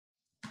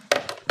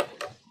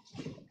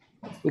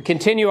We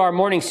continue our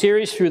morning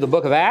series through the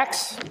book of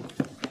Acts.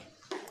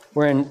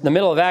 We're in the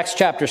middle of Acts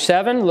chapter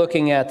 7,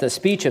 looking at the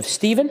speech of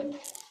Stephen.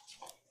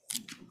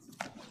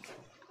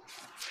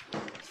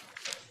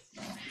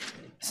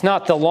 It's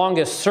not the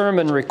longest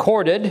sermon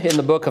recorded in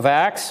the book of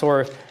Acts,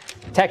 or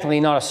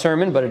technically not a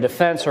sermon, but a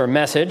defense or a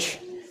message.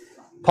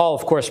 Paul,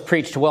 of course,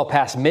 preached well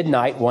past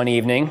midnight one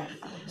evening,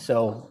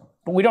 but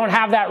we don't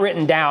have that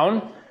written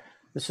down.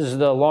 This is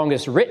the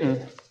longest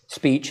written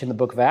speech in the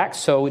book of Acts,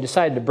 so we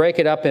decided to break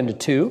it up into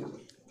two.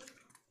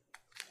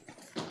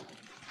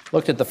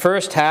 Looked at the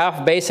first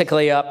half,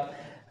 basically up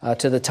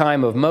to the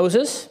time of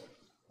Moses.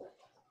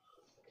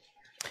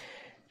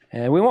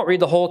 And we won't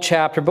read the whole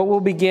chapter, but we'll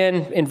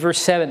begin in verse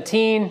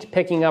 17,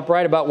 picking up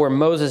right about where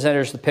Moses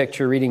enters the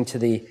picture, reading to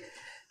the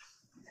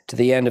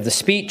end of the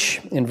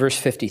speech in verse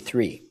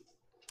 53.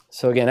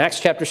 So again, Acts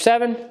chapter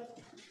 7,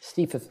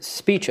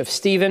 speech of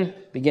Stephen,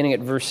 beginning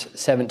at verse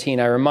 17.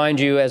 I remind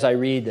you as I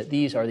read that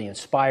these are the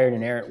inspired,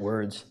 inerrant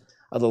words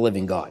of the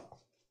living God.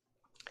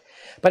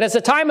 But as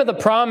the time of the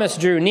promise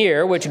drew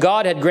near, which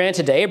God had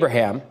granted to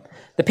Abraham,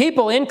 the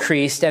people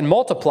increased and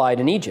multiplied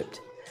in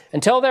Egypt,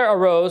 until there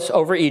arose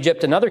over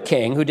Egypt another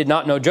king who did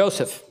not know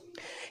Joseph.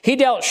 He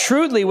dealt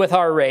shrewdly with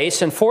our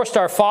race and forced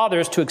our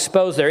fathers to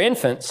expose their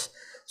infants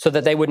so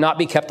that they would not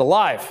be kept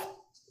alive.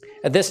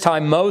 At this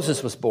time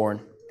Moses was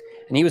born,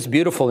 and he was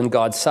beautiful in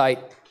God's sight.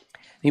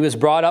 He was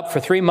brought up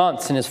for 3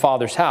 months in his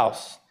father's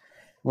house.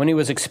 When he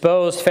was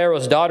exposed,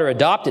 Pharaoh's daughter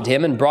adopted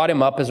him and brought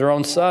him up as her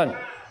own son.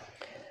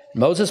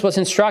 Moses was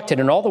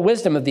instructed in all the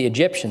wisdom of the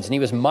Egyptians, and he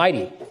was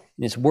mighty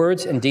in his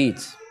words and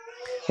deeds.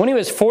 When he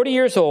was 40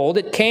 years old,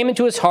 it came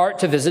into his heart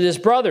to visit his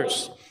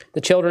brothers,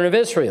 the children of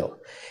Israel.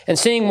 And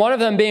seeing one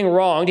of them being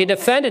wronged, he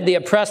defended the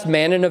oppressed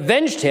man and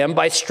avenged him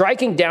by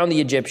striking down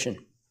the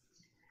Egyptian.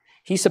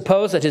 He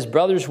supposed that his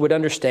brothers would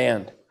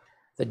understand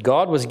that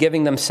God was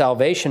giving them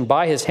salvation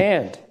by his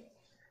hand,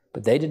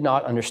 but they did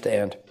not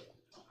understand.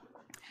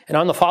 And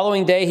on the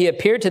following day, he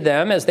appeared to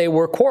them as they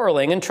were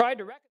quarreling and tried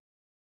to reconcile.